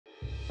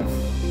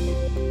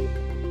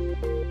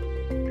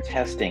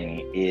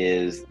testing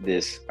is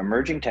this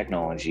emerging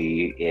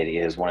technology. It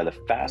is one of the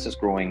fastest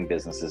growing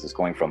businesses. It's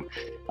going from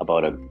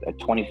about a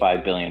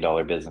 $25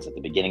 billion business at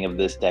the beginning of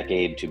this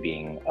decade to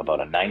being about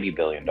a $90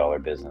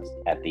 billion business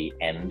at the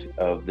end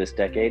of this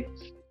decade.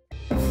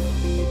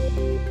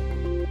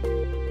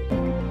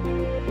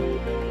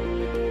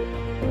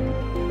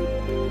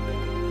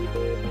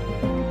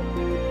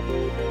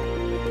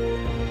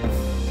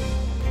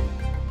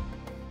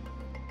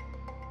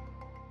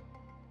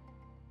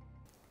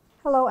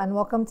 Hello and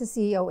welcome to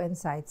CEO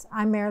Insights.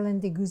 I'm Marilyn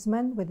de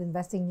Guzman with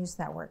Investing News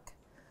Network.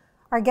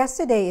 Our guest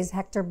today is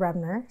Hector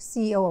Bremner,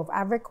 CEO of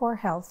Avricore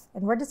Health,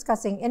 and we're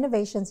discussing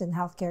innovations in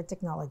healthcare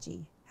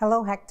technology.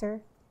 Hello,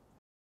 Hector.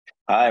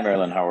 Hi,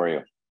 Marilyn. How are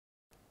you?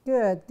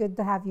 Good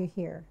to have you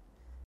here.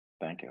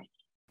 Thank you.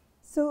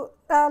 So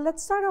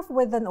let's start off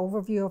with an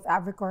overview of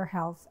Avricore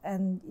Health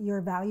and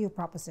your value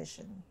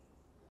proposition.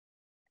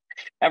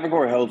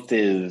 Avricore Health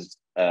is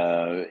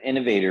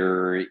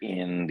innovator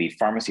in the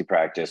pharmacy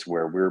practice,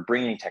 where we're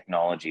bringing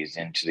technologies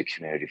into the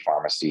community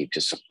pharmacy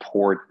to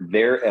support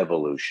their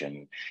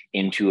evolution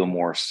into a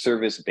more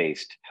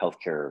service-based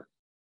healthcare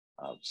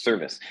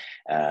service.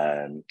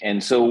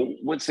 And so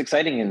what's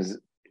exciting is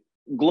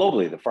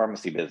globally, the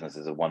pharmacy business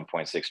is a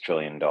 $1.6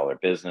 trillion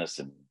business.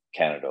 In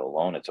Canada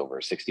alone, it's over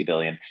 $60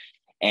 billion.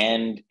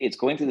 And it's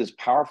going through this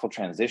powerful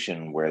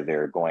transition where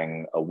they're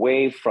going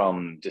away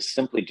from just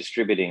simply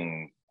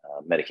distributing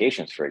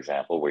medications, for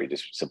example, where you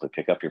just simply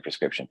pick up your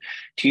prescription,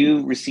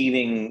 to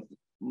receiving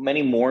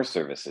many more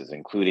services,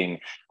 including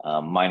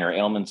minor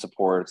ailment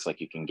supports like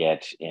you can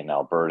get in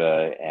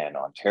Alberta and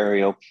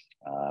Ontario,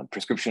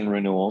 prescription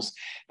renewals,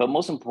 but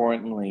most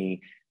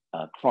importantly,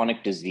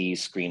 chronic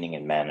disease screening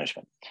and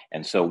management.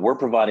 And so we're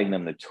providing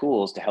them the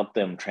tools to help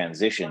them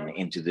transition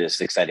into this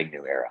exciting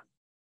new era.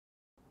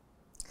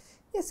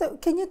 Yeah, so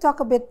can you talk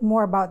a bit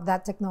more about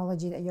that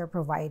technology that you're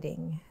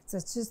providing? So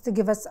it's just to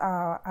give us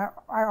our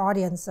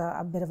audience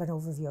a bit of an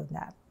overview of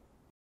that.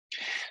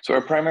 So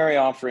our primary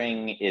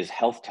offering is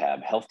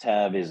HealthTab.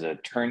 HealthTab is a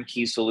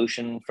turnkey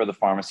solution for the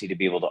pharmacy to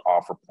be able to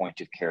offer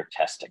point-of-care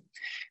testing.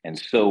 And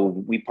so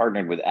we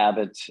partnered with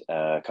Abbott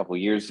a couple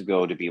of years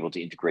ago to be able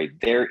to integrate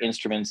their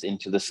instruments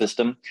into the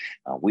system.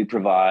 We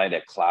provide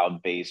a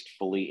cloud-based,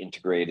 fully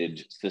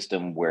integrated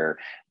system where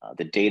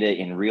the data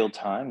in real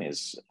time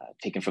is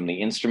taken from the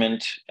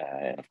instrument.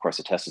 And of course,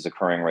 the test is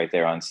occurring right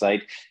there on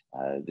site.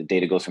 The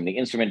data goes from the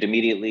instrument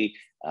immediately,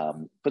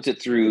 puts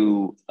it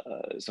through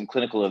some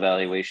clinical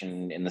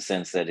evaluation in the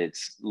sense that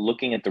it's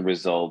looking at the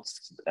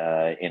results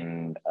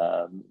in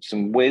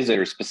some ways that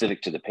are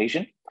specific to the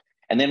patient.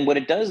 And then what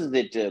it does is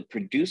it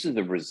produces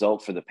the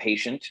result for the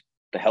patient,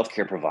 the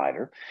healthcare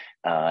provider,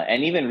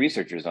 and even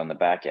researchers on the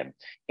back end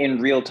in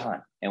real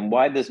time. And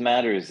why this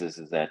matters is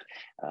that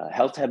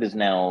HealthTab is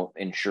now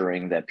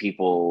ensuring that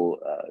people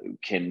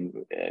can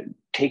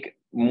take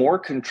more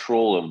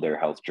control of their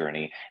health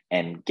journey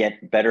and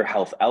get better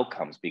health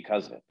outcomes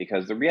because of it.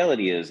 Because the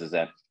reality is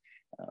that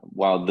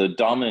while the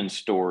dominant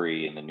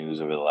story in the news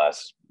over the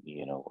last,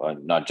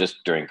 not just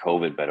during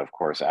COVID, but of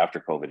course after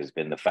COVID, has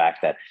been the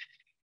fact that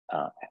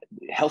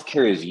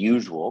healthcare as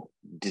usual,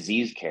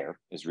 disease care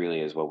is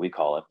what we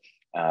call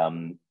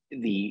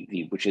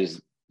it, which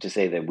is to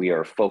say that we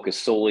are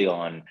focused solely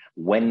on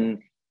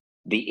when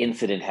the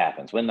incident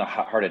happens, when the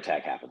heart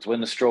attack happens, when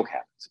the stroke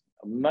happens.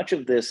 Much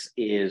of this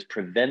is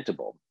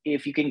preventable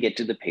if you can get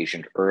to the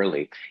patient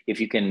early, if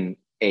you can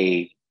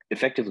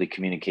effectively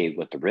communicate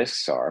what the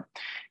risks are,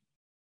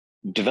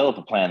 develop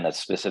a plan that's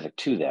specific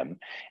to them,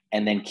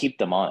 and then keep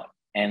them on it.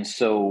 And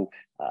so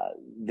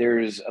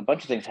there's a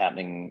bunch of things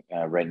happening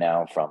right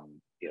now, from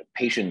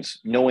patients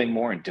knowing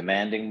more and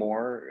demanding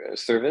more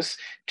service,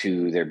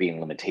 to there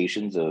being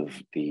limitations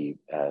of the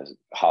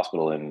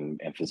hospital and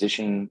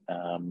physician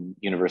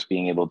universe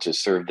being able to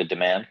serve the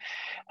demand,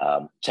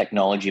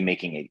 technology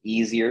making it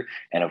easier,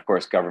 and of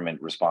course,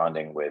 government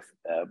responding with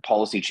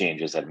policy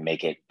changes that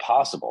make it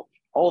possible.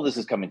 All of this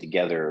is coming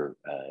together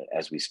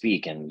as we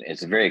speak, and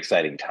it's a very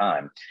exciting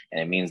time,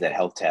 and it means that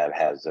HealthTab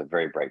has a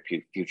very bright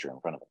future in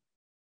front of it.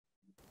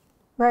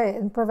 Right,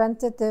 and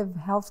preventative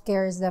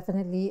healthcare is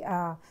definitely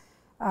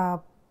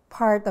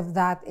part of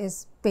that,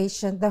 is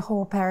the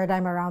whole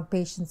paradigm around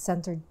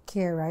patient-centered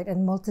care, right?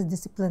 And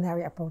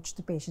multidisciplinary approach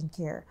to patient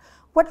care.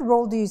 What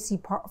role do you see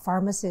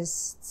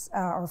pharmacists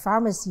or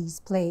pharmacies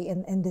play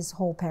in this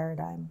whole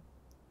paradigm?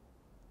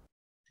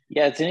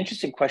 Yeah, it's an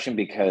interesting question,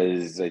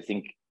 because I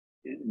think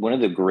one of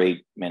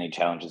the many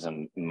challenges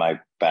in my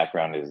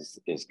background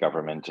is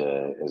government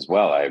as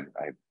well. I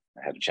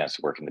had a chance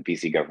to work in the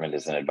BC government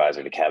as an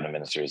advisor to cabinet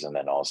ministers, and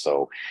then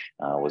also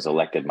was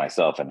elected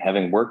myself. And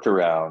having worked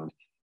around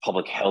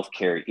public health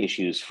care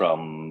issues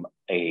from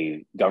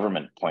a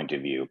government point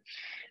of view,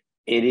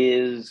 it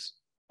is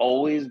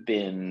always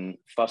been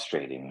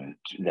frustrating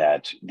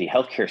that the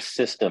healthcare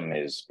system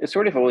is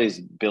sort of always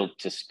built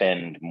to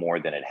spend more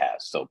than it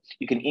has. So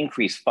you can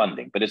increase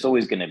funding, but it's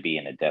always going to be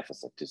in a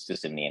deficit. It's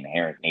just in the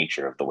inherent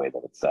nature of the way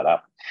that it's set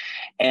up.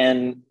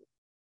 And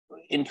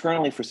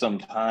internally for some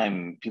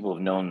time, people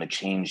have known that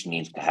change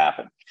needs to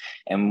happen.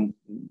 And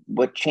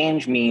what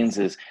change means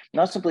is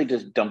not simply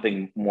just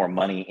dumping more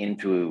money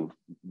into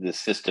the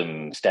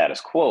system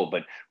status quo,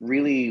 but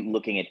really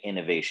looking at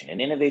innovation.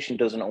 And innovation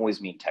doesn't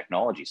always mean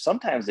technology.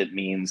 Sometimes it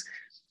means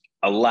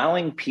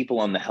allowing people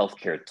on the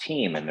healthcare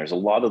team, and there's a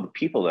lot of the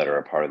people that are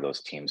a part of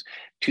those teams,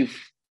 to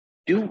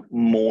do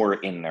more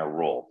in their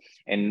role.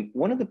 And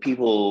one of the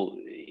people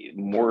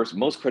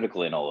most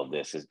critical in all of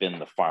this has been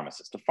the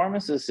pharmacist. The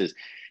pharmacist is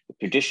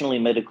traditionally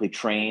medically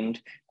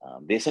trained.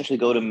 They essentially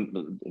go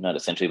to, not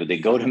essentially, but they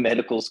go to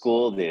medical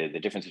school. The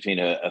difference between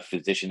a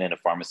physician and a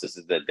pharmacist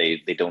is that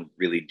they don't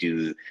really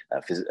do,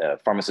 a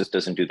pharmacist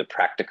doesn't do the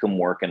practicum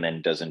work and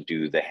then doesn't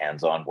do the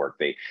hands-on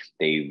work.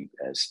 They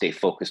stay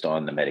focused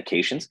on the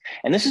medications.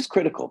 And this is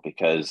critical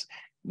because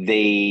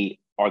they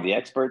are the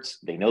experts.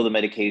 They know the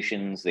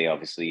medications. They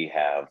obviously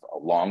have a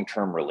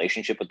long-term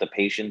relationship with the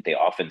patient. They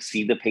often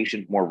see the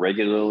patient more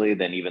regularly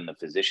than even the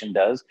physician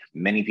does.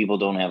 Many people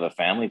don't have a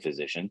family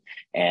physician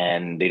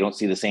and they don't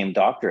see the same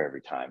doctor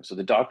every time. So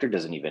the doctor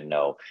doesn't even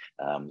know.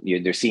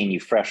 They're seeing you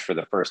fresh for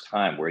the first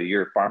time, where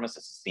your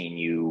pharmacist is seeing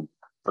you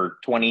for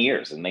 20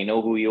 years and they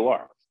know who you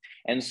are.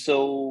 And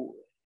so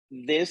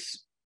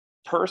this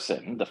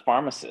person, the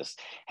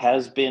pharmacist,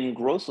 has been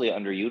grossly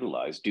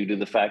underutilized due to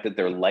the fact that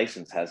their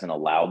license hasn't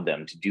allowed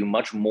them to do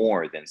much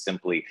more than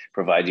simply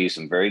provide you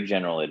some very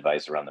general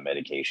advice around the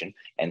medication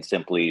and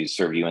simply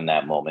serve you in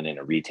that moment in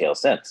a retail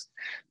sense.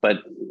 But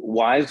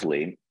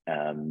wisely,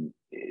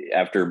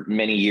 after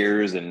many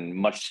years and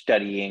much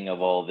studying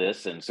of all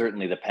this, and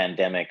certainly the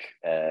pandemic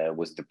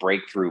was the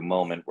breakthrough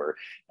moment where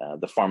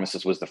the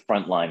pharmacist was the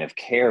front line of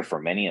care for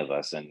many of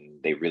us, and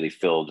they really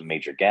filled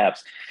major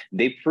gaps.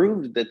 They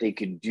proved that they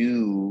could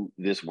do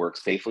this work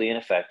safely and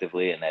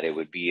effectively, and that it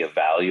would be a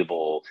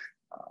valuable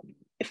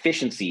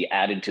efficiency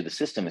added to the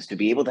system is to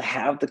be able to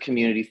have the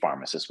community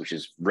pharmacist, which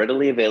is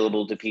readily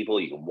available to people.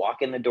 You can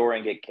walk in the door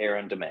and get care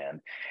on demand.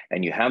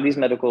 And you have these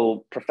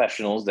medical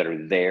professionals that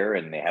are there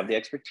and they have the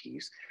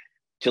expertise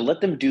to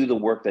let them do the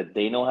work that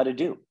they know how to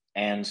do.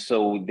 And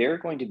so they're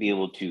going to be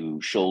able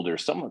to shoulder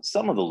some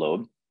of the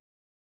load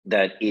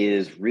that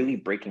is really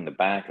breaking the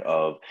back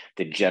of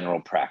the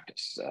general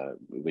practice,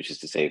 which is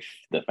to say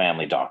the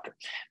family doctor.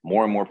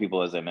 More and more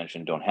people, as I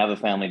mentioned, don't have a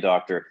family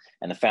doctor,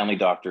 and the family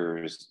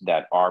doctors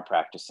that are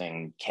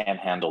practicing can't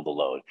handle the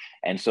load.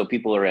 And so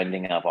people are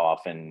ending up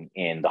often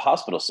in the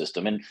hospital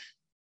system, and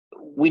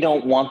we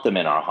don't want them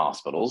in our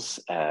hospitals.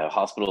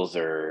 Hospitals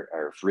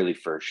are really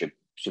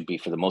should be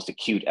for the most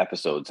acute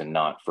episodes and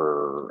not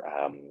for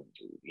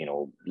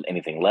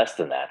anything less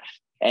than that.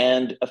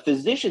 And a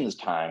physician's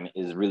time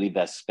is really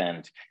best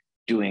spent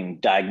doing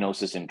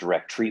diagnosis and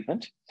direct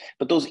treatment.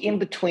 But those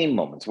in-between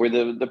moments where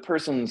the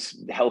person's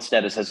health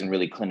status hasn't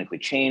really clinically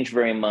changed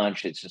very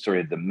much, it's just sort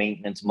of the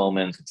maintenance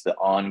moments, it's the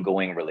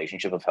ongoing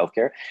relationship of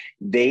healthcare,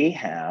 the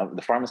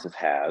pharmacist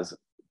has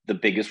the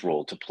biggest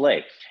role to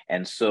play.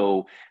 And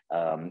so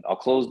I'll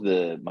close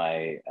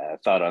my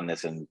thought on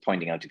this and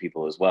pointing out to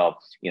people as well.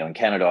 In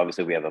Canada,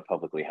 obviously, we have a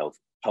publicly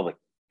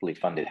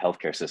funded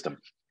healthcare system.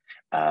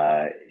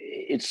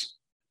 It's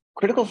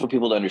critical for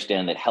people to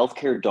understand that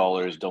healthcare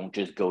dollars don't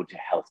just go to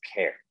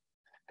healthcare.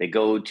 They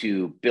go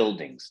to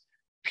buildings,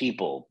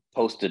 people,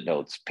 Post-it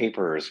notes,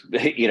 papers,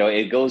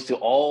 it goes to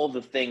all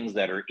the things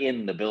that are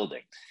in the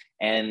building.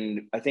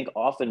 And I think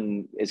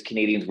often as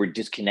Canadians, we're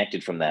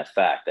disconnected from that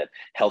fact that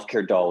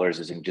healthcare dollars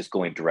isn't just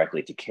going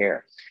directly to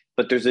care.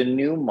 But there's a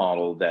new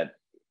model that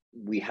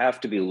we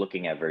have to be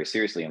looking at very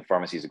seriously, and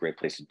pharmacy is a great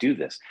place to do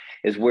this,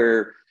 is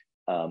where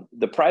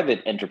the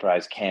private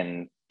enterprise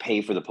can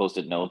pay for the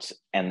Post-it notes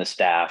and the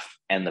staff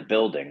and the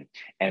building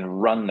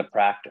and run the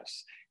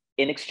practice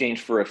in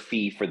exchange for a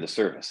fee for the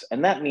service.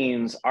 And that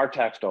means our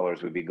tax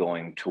dollars would be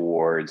going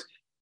towards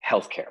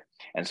healthcare.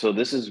 And so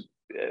this is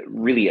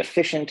really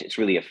efficient, it's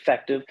really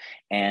effective,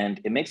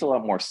 and it makes a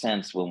lot more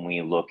sense when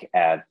we look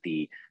at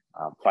the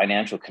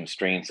financial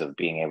constraints of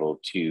being able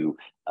to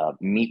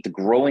meet the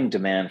growing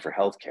demand for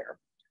healthcare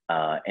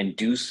and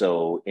do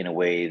so in a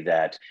way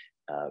that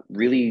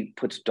really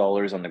puts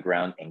dollars on the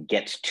ground and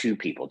gets to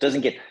people. It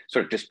doesn't get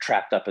sort of just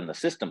trapped up in the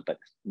system, but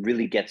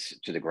really gets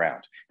to the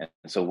ground. And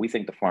so we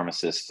think the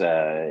pharmacist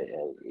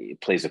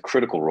plays a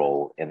critical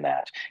role in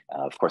that.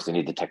 Of course, they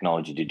need the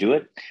technology to do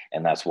it,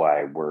 and that's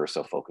why we're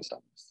so focused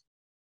on this.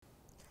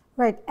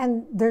 Right,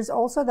 and there's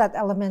also that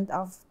element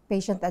of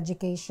patient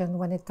education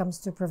when it comes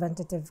to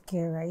preventative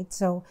care, right?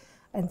 So,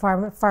 and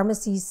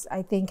pharmacies,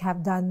 I think,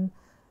 have done,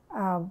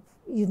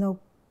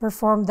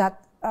 perform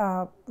that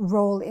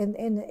role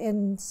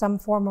in some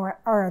form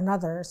or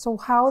another. So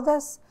how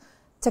does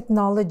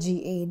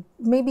technology aid,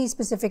 maybe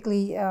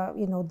specifically,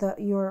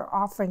 you're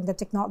offering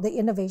the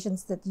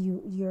innovations that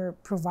you're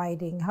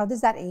providing, how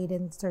does that aid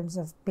in terms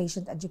of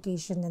patient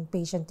education and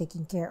patient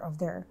taking care of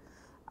their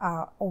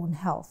own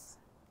health?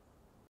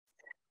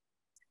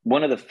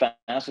 One of the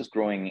fastest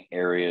growing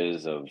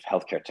areas of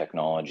healthcare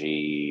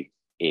technology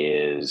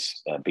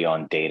is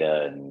beyond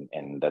data,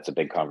 and that's a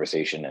big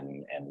conversation,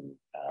 and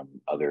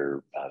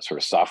other sort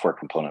of software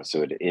components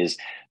to it, is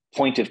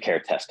point of care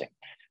testing.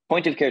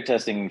 Point of care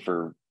testing,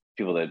 for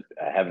people that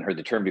haven't heard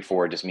the term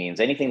before, just means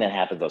anything that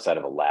happens outside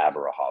of a lab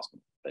or a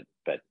hospital.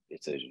 But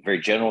it's a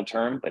very general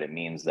term, but it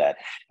means that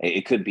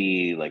it could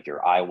be like your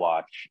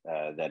iWatch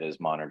that is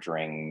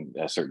monitoring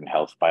certain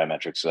health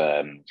biometrics.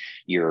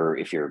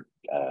 If you're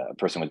a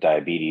person with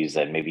diabetes,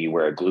 then maybe you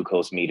wear a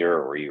glucose meter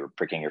or you're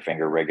pricking your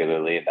finger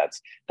regularly.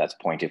 That's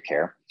point of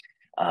care.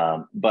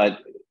 But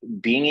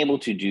being able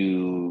to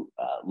do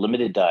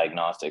limited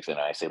diagnostics, and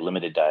I say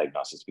limited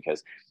diagnostics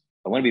because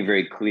I want to be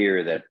very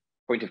clear that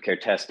point of care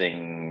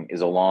testing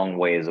is a long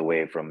ways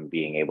away from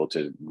being able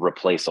to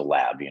replace a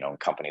lab.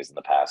 Companies in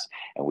the past,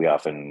 and we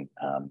often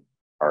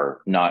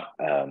are not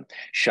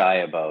shy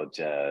about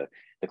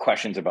the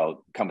questions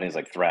about companies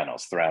like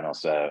Theranos.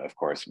 Theranos, of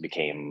course,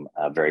 became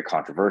very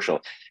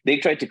controversial. They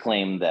tried to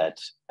claim that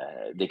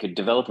they could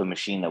develop a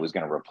machine that was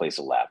going to replace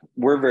a lab.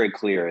 We're very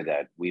clear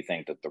that we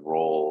think that the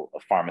role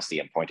of pharmacy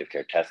and point of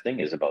care testing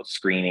is about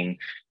screening.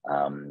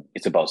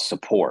 It's about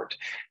support.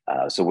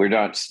 So we're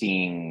not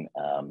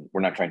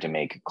trying to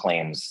make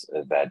claims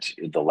that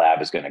the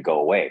lab is going to go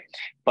away.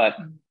 But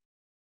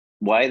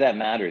why that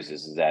matters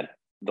is that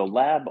the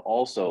lab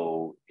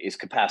also is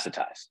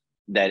capacitized,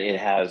 that it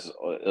has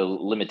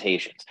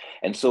limitations.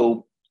 And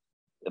so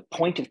the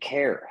point of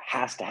care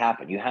has to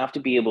happen. You have to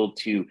be able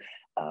to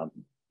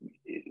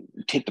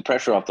take the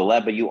pressure off the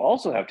lab, but you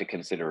also have to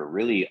consider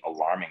really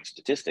alarming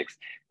statistics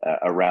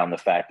around the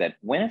fact that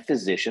when a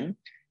physician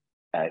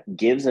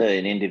gives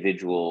an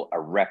individual a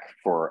rec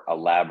for a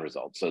lab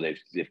result, so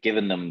they've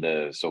given them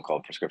the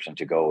so-called prescription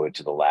to go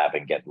to the lab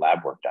and get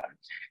lab work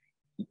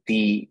done,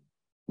 the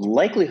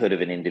likelihood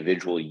of an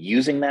individual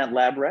using that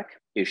lab rec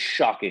is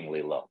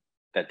shockingly low,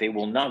 that they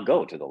will not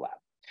go to the lab.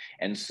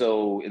 And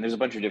there's a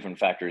bunch of different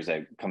factors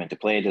that come into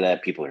play into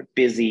that. People are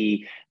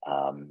busy.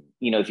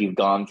 If you've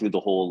gone through the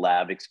whole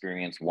lab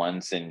experience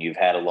once and you've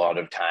had a lot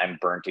of time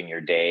burnt in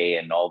your day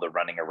and all the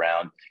running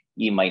around,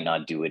 you might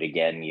not do it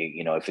again.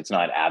 If it's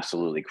not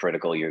absolutely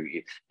critical,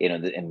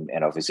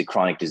 and obviously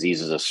chronic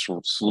disease is a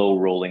slow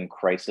rolling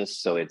crisis.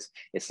 So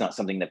it's not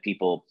something that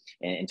people,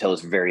 until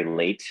it's very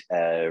late,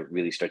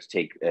 really start to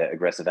take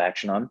aggressive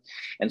action on.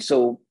 And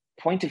so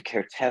point of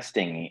care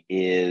testing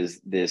is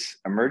this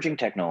emerging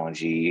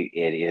technology.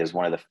 It is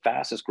one of the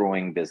fastest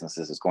growing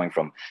businesses. It's going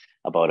from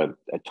about a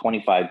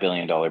 $25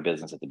 billion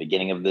business at the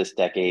beginning of this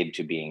decade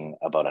to being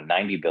about a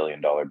 $90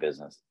 billion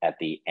business at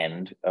the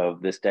end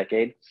of this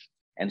decade.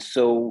 And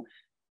so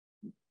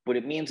what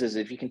it means is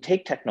if you can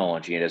take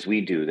technology, and as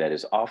we do, that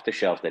is off the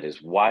shelf, that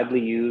is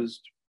widely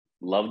used,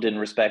 loved and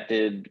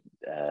respected,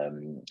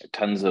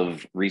 tons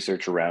of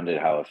research around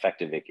it, how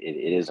effective it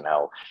is, and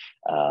how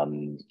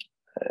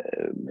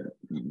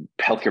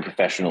healthcare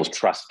professionals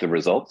trust the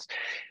results.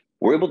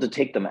 We're able to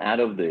take them out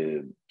of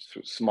the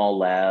small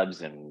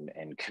labs and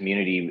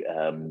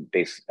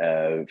community-based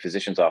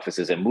physicians'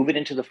 offices and move it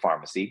into the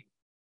pharmacy.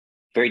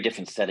 Very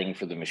different setting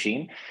for the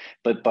machine,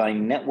 but by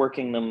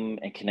networking them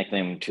and connecting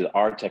them to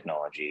our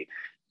technology,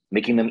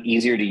 making them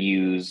easier to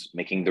use,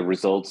 making the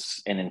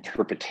results and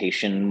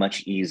interpretation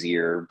much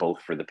easier,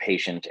 both for the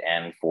patient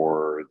and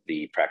for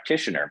the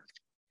practitioner.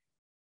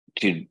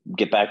 To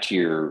get back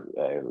to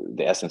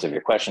the essence of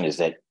your question, is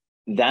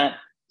that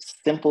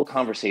simple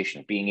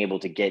conversation, being able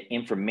to get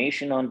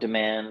information on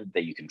demand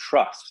that you can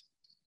trust,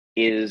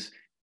 is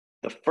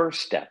the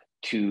first step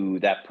to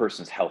that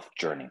person's health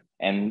journey.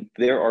 And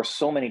there are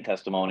so many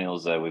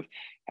testimonials that we've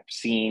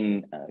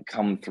seen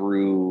come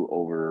through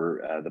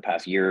over the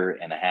past year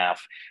and a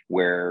half,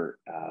 where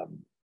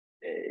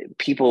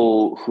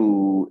people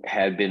who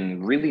had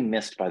been really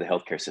missed by the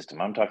healthcare system.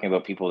 I'm talking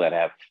about people that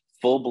have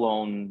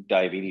full-blown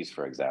diabetes,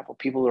 for example.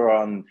 People are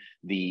on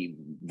the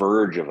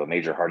verge of a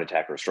major heart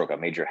attack or stroke, a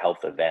major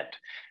health event,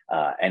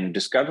 and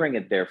discovering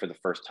it there for the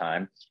first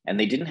time. And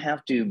they didn't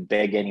have to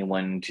beg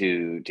anyone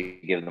to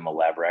give them a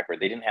lab record.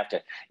 They didn't have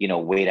to,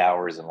 wait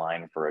hours in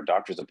line for a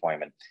doctor's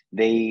appointment.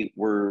 They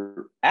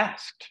were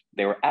asked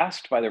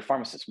by their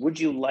pharmacist, would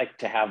you like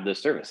to have this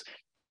service?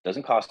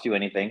 Doesn't cost you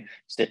anything.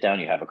 Sit down,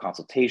 you have a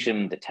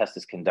consultation, the test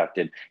is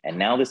conducted, and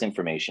now this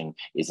information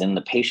is in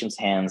the patient's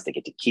hands. They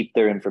get to keep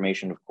their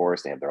information, of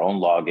course. They have their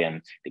own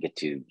login. They get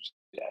to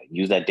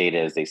use that data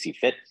as they see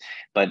fit.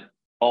 But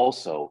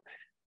also,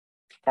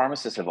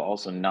 pharmacists have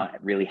also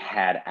not really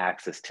had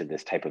access to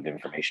this type of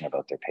information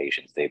about their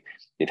patients. They've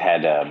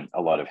had a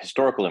lot of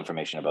historical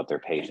information about their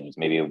patients.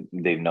 Maybe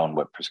they've known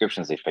what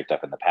prescriptions they've picked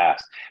up in the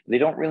past. But they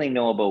don't really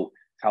know about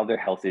how their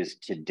health is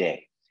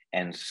today.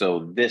 And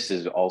so this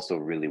is also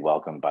really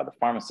welcomed by the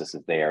pharmacists,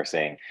 as they are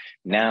saying,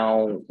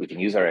 now we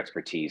can use our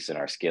expertise and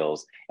our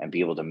skills and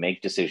be able to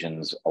make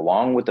decisions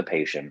along with the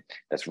patient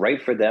that's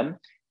right for them,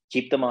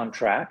 keep them on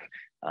track,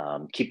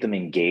 keep them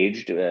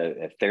engaged.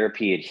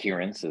 Therapy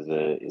adherence is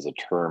a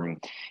term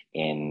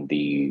in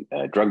the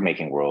drug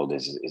making world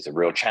is a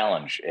real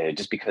challenge.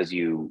 Just because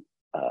you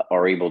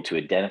are able to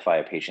identify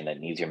a patient that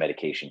needs your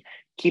medication,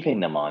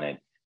 keeping them on it,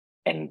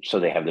 and so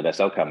they have the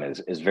best outcome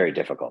is very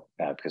difficult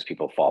because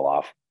people fall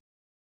off.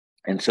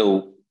 And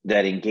so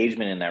that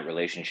engagement in that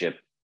relationship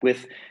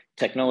with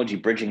technology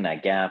bridging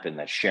that gap and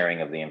that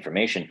sharing of the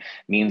information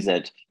means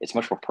that it's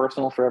much more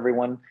personal for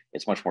everyone.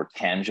 It's much more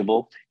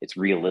tangible. It's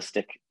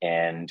realistic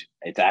and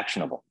it's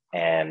actionable.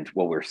 And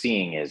what we're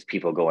seeing is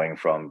people going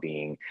from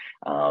being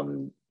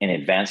in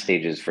advanced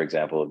stages, for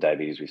example, of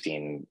diabetes. We've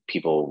seen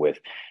people with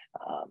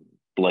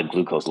blood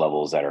glucose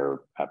levels that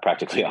are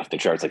practically off the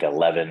charts, like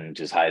 11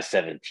 to as high as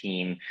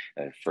 17.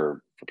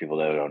 For people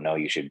that don't know,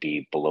 you should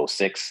be below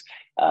 6.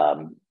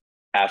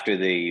 After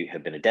they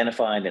have been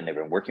identified and they've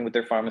been working with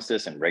their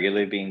pharmacists and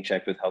regularly being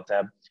checked with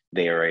HealthTab,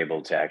 they are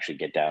able to actually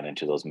get down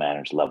into those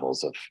managed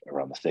levels of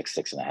around the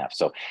 6.5.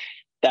 So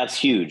that's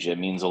huge. It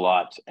means a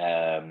lot.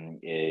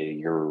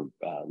 Your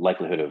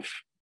likelihood of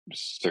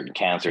certain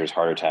cancers,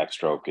 heart attack,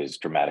 stroke is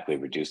dramatically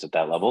reduced at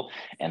that level.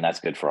 And that's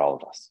good for all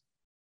of us.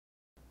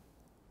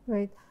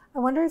 Right. I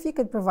wonder if you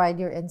could provide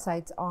your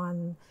insights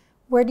on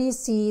where do you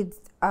see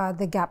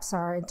the gaps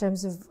are in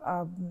terms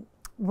of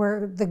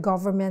where the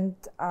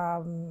government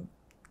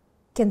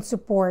can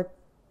support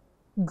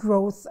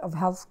growth of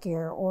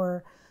healthcare,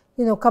 or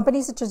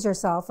companies such as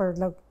yourself, or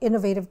like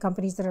innovative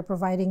companies that are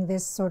providing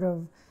this sort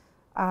of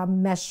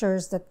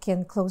measures that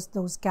can close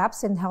those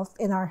gaps in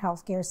our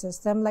healthcare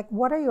system. Like,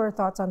 what are your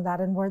thoughts on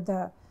that, and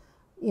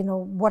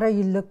what are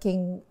you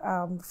looking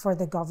for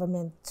the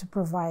government to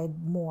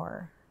provide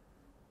more?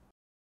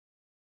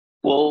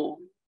 Well,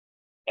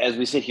 as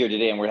we sit here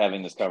today and we're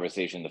having this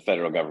conversation, the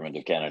federal government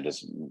of Canada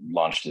has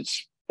launched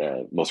its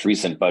most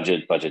recent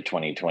budget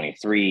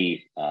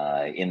 2023.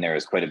 In there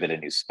is quite a bit of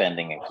new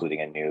spending,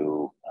 including a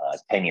new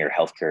 10-year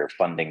healthcare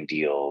funding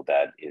deal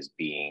that is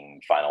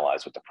being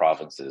finalized with the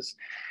provinces.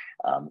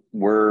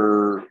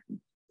 We're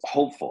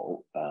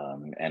hopeful,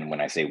 and when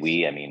I say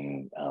we, I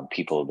mean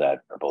people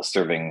that are both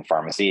serving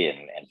pharmacy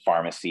and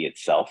pharmacy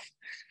itself.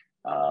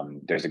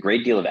 There's a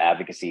great deal of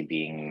advocacy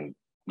being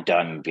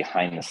done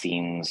behind the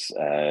scenes,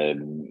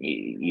 in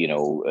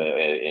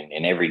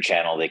every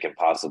channel they can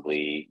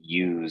possibly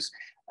use,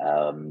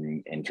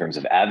 in terms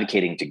of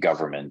advocating to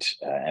government.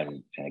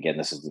 And again,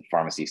 this is the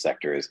pharmacy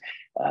sector is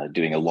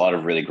doing a lot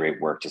of really great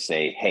work to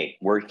say, hey,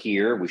 we're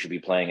here, we should be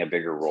playing a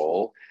bigger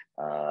role.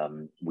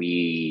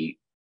 We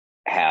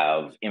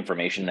have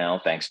information now,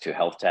 thanks to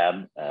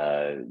HealthTab,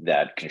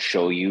 that can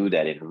show you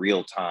that in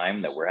real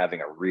time that we're having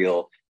a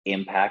real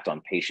impact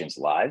on patients'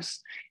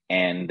 lives,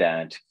 and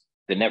that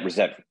the net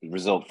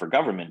result for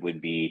government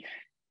would be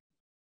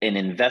an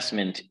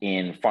investment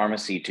in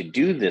pharmacy to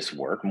do this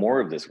work, more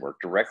of this work,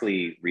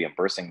 directly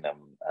reimbursing them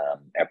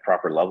at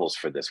proper levels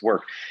for this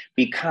work,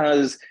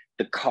 because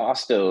the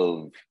cost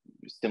of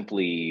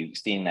simply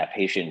seeing that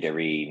patient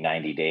every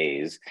 90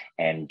 days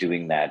and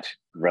doing that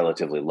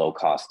relatively low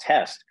cost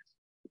test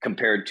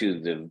compared to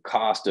the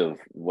cost of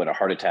what a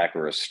heart attack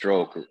or a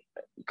stroke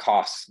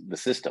costs the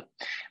system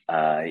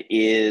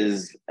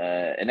is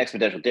an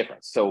exponential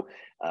difference. So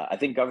I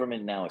think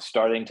government now is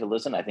starting to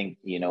listen. I think,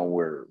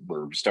 we're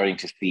starting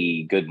to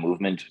see good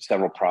movement.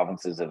 Several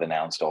provinces have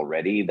announced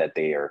already that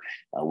they are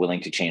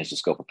willing to change the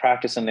scope of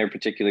practice in their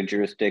particular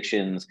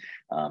jurisdictions.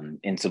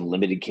 In some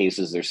limited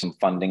cases, there's some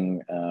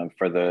funding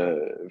for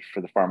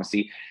the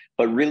pharmacy.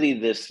 But really,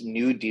 this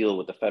new deal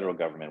with the federal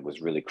government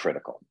was really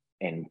critical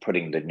in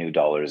putting the new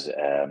dollars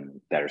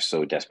that are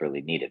so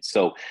desperately needed.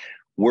 So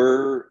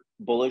we're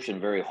bullish and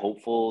very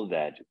hopeful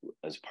that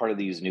as part of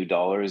these new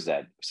dollars,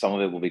 that some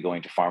of it will be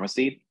going to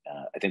pharmacy.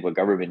 I think what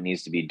government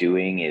needs to be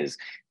doing is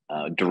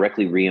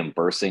directly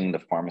reimbursing the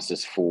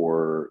pharmacists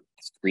for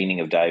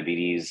screening of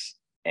diabetes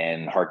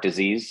and heart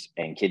disease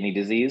and kidney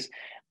disease,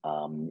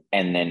 and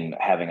then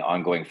having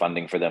ongoing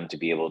funding for them to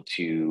be able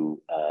to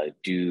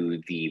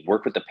do the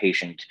work with the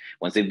patient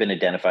once they've been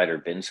identified or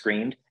been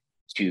screened,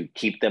 to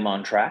keep them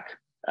on track.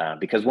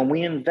 Because when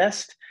we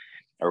invest,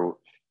 or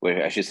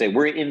I should say,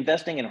 we're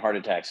investing in heart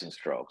attacks and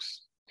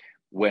strokes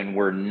when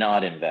we're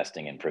not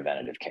investing in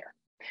preventative care.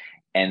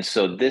 And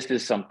so this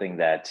is something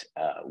that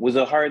was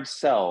a hard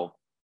sell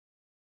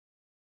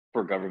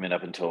for government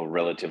up until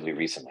relatively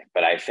recently.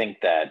 But I think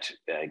that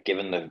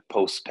given the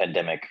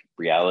post-pandemic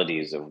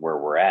realities of where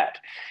we're at,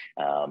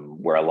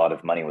 where a lot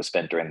of money was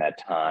spent during that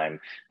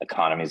time,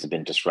 economies have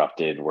been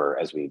disrupted, where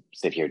as we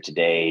sit here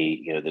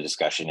today, the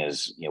discussion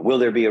is, will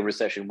there be a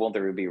recession? Won't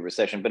there be a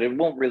recession? But it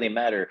won't really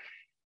matter,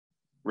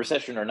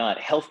 recession or not.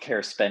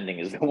 Healthcare spending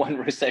is the one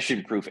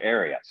recession-proof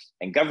area.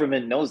 And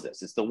government knows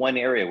this. It's the one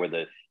area where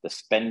the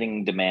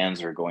spending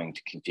demands are going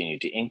to continue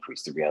to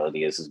increase. The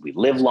reality is we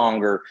live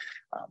longer.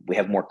 We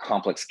have more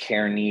complex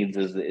care needs,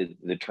 as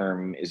the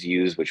term is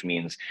used, which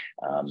means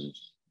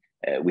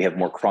we have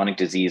more chronic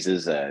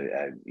diseases.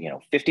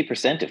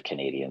 50% of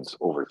Canadians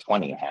over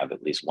 20 have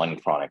at least one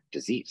chronic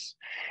disease.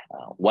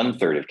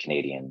 1/3 of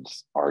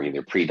Canadians are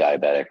either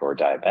pre-diabetic or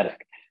diabetic.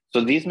 So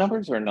these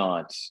numbers are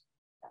not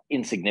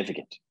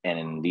insignificant,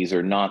 and these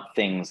are not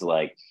things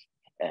like,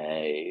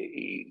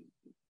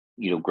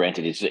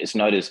 granted, it's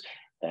not as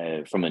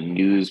from a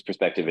news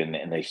perspective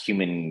and the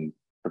human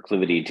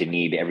proclivity to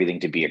need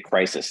everything to be a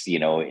crisis. We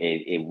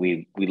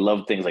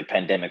love things like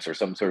pandemics or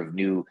some sort of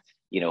new,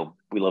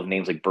 we love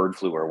names like bird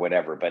flu or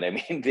whatever. But I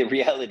mean, the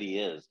reality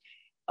is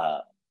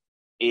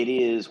it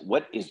is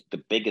what is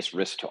the biggest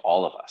risk to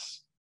all of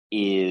us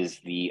is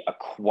the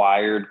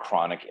acquired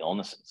chronic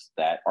illnesses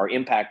that are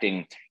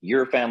impacting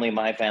your family,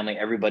 my family.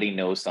 Everybody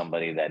knows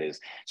somebody that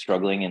is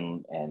struggling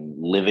and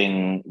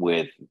living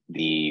with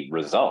the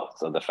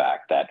results of the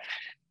fact that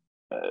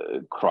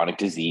chronic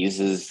disease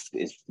is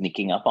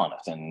sneaking up on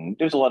us. And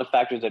there's a lot of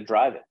factors that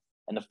drive it.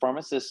 And the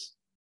pharmacists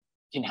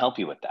can help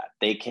you with that.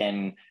 They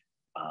can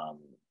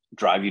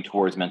drive you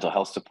towards mental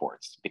health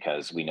supports,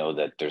 because we know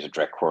that there's a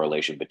direct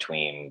correlation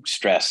between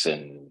stress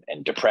and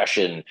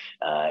depression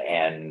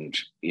and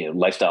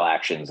lifestyle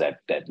actions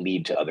that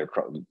lead to other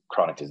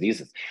chronic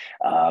diseases.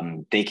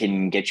 They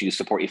can get you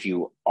support if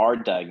you are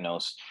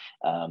diagnosed.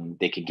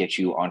 They can get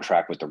you on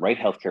track with the right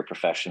healthcare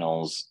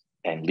professionals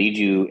and lead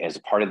you as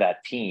a part of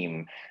that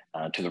team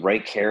to the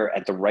right care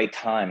at the right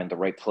time and the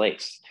right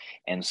place.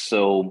 And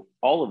so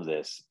all of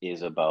this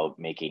is about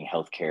making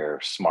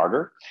healthcare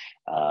smarter.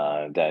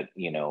 That,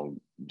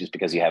 just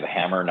because you have a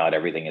hammer, not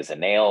everything is a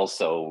nail.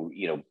 So,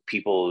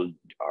 people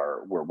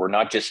we're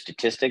not just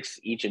statistics,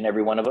 each and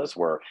every one of us,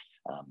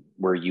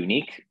 we're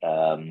unique.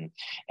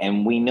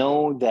 And we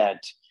know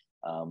that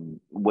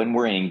when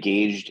we're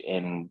engaged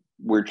and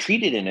we're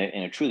treated in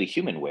a truly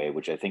human way,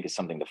 which I think is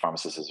something the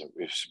pharmacist is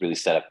really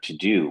set up to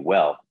do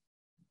well,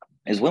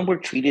 is when we're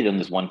treated on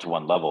this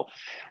one-to-one level,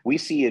 we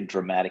see a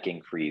dramatic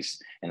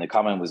increase. And the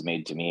comment was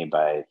made to me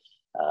by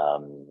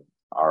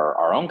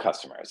our own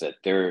customers that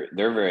they're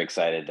very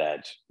excited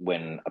that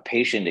when a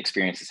patient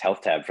experiences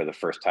HealthTab for the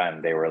first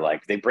time,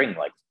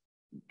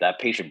 that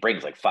patient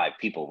brings like 5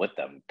 people with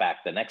them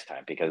back the next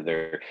time, because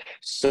they're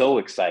so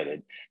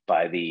excited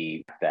by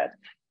that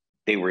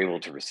they were able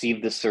to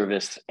receive this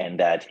service and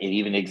that it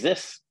even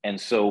exists. And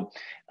so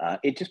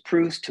it just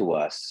proves to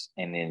us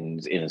and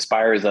it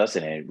inspires us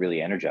and it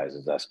really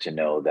energizes us to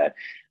know that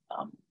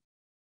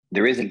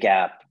there is a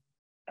gap.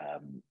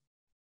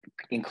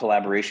 In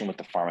collaboration with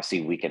the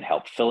pharmacy, we can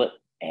help fill it.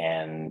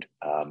 And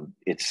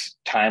it's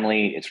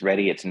timely, it's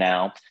ready, it's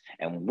now.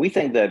 And we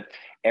think that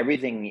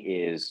everything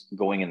is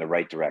going in the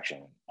right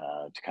direction.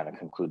 To kind of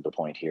conclude the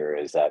point here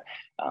is that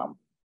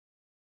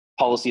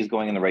policy is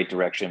going in the right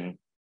direction.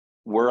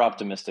 We're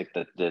optimistic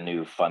that the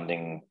new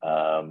funding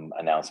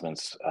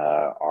announcements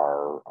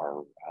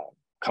are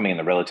coming in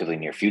the relatively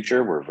near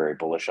future. We're very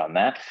bullish on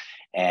that.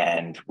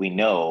 And we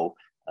know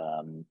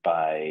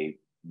by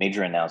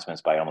major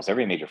announcements by almost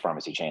every major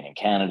pharmacy chain in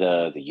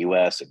Canada, the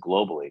US, and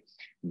globally,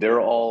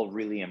 they're all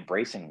really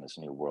embracing this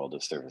new world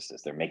of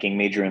services. They're making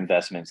major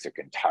investments. They're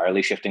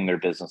entirely shifting their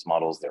business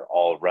models. They're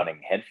all running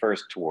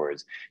headfirst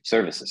towards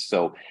services.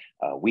 So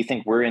we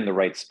think we're in the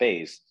right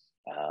space.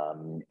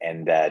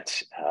 And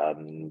that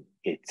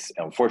it's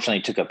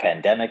unfortunately took a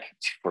pandemic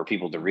for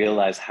people to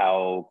realize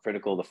how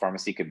critical the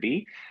pharmacy could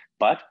be,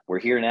 but we're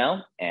here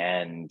now,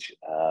 and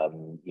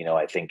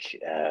I think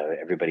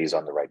everybody's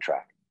on the right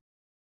track.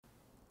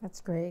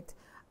 That's great.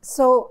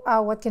 So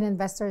what can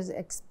investors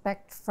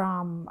expect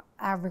from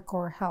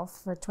Avricore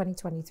Health for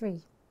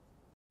 2023?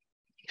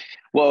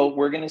 Well,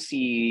 we're going to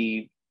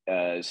see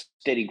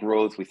steady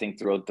growth. We think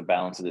throughout the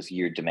balance of this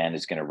year, demand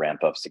is going to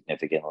ramp up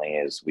significantly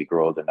as we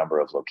grow the number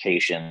of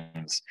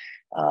locations,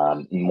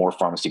 more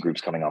pharmacy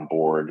groups coming on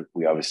board.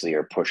 We obviously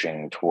are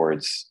pushing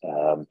towards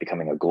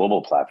becoming a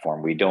global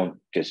platform. We don't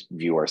just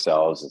view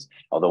ourselves as,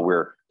 although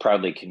we're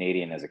proudly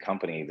Canadian as a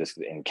company,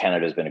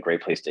 Canada has been a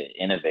great place to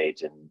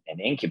innovate and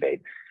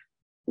incubate.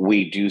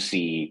 We do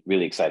see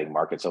really exciting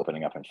markets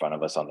opening up in front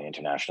of us on the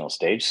international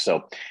stage.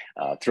 So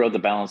throughout the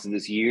balance of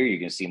this year, you're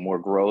going to see more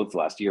growth.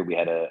 Last year, we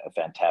had a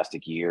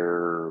fantastic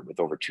year with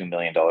over $2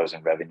 million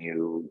in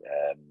revenue.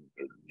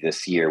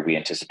 This year, we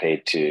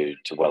anticipate to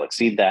well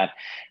exceed that.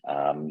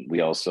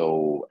 We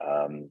also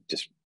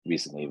just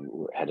recently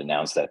had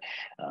announced that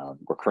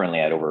we're currently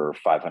at over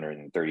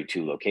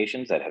 532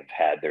 locations that have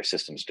had their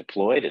systems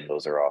deployed, and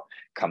those are all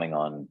coming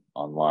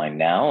online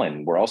now.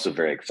 And we're also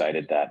very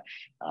excited that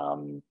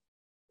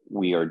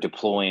we are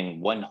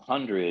deploying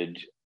 100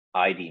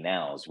 ID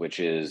Nows, which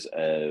is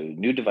a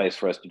new device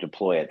for us to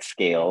deploy at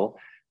scale,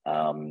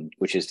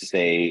 which is to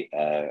say,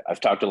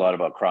 I've talked a lot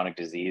about chronic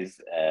disease,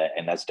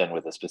 and that's done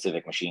with a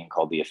specific machine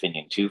called the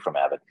Afinion 2 from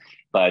Abbott.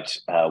 But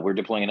we're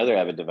deploying another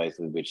Abbott device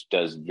which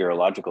does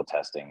virological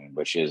testing,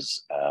 which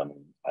is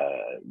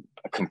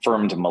a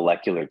confirmed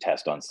molecular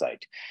test on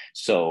site.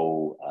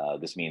 So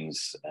this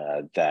means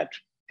that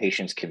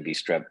patients can be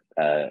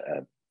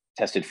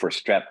tested for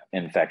strep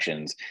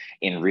infections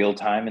in real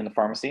time in the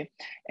pharmacy,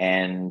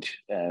 and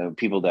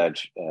people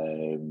that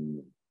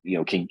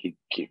can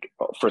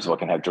first of all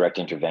can have direct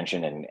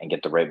intervention and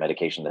get the right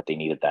medication that they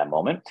need at that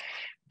moment.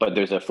 But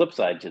there's a flip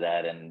side to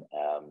that, and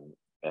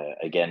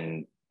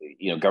again,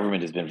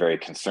 government has been very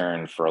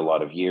concerned for a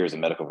lot of years,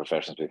 and medical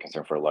professionals have been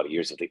concerned for a lot of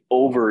years of the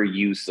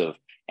overuse of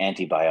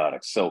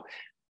antibiotics. So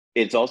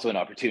it's also an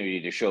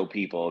opportunity to show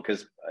people,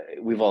 because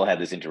we've all had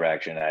this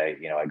interaction. I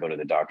go to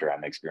the doctor,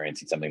 I'm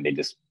experiencing something, they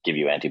just give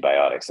you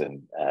antibiotics,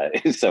 and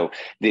so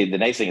the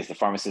nice thing is the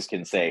pharmacist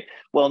can say,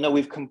 well, no,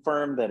 we've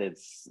confirmed that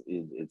it's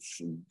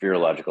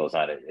virological,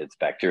 it's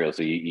bacterial.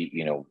 So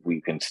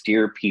we can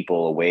steer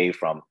people away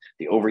from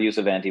the overuse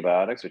of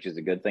antibiotics, which is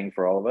a good thing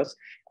for all of us.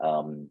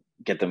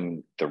 Get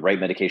them the right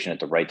medication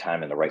at the right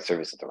time and the right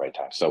service at the right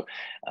time. So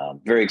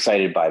very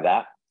excited by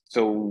that.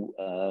 So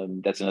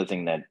that's another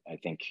thing that I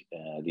think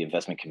the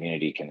investment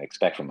community can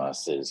expect from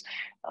us is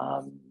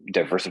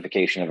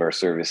diversification of our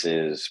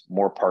services,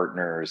 more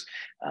partners,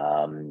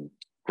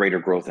 greater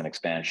growth and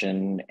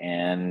expansion,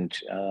 and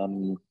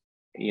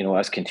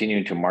us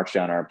continuing to march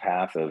down our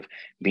path of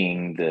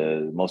being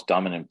the most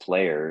dominant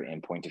player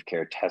in point of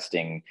care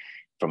testing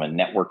from a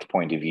networked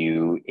point of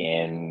view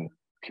in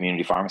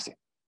community pharmacy.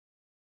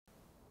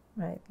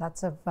 Right,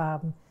 lots of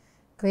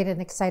great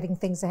and exciting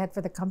things ahead for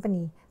the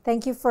company.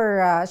 Thank you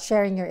for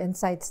sharing your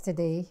insights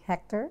today,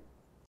 Hector.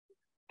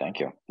 Thank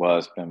you. Well,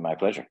 it's been my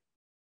pleasure.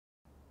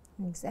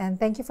 Thanks. And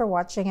thank you for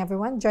watching,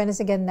 everyone. Join us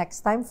again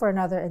next time for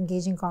another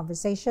engaging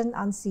conversation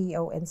on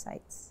CEO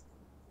Insights.